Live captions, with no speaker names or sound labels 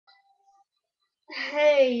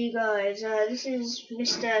Hey you guys, this is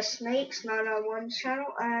Mr. Snake's 991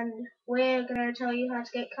 channel and we're going to tell you how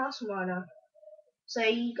to get Castle Miner. So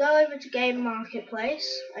you go over to Game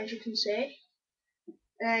Marketplace, as you can see,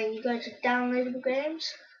 and you go to Downloadable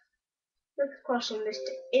Games, look across on list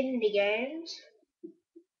Indie Games,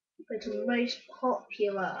 go to Most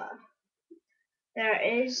Popular. There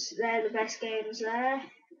it is, they're the best games there.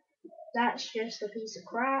 That's just a piece of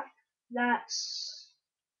crap, that's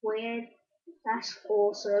weird, that's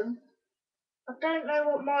awesome. I don't know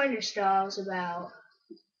what Miner Star's about.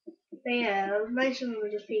 But yeah, most of them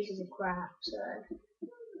are just pieces of crap, so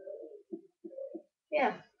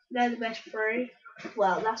yeah, they're the best three.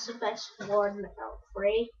 Well, that's the best one out of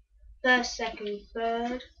three. First, second,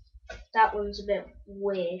 third. That one's a bit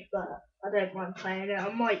weird, but I don't mind playing it.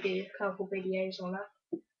 I might do a couple videos on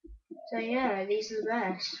it. So yeah, these are the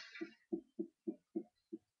best.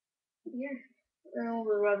 Yeah, and all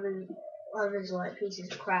the others like pieces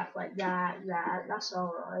of crap like that's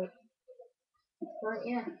alright. But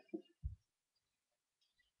yeah,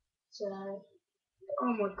 so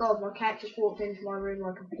oh my god, my cat just walked into my room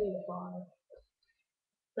like a pedophile.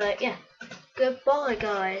 But yeah, goodbye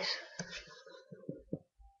guys.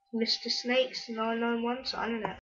 Mr. Snakes 991 signing out.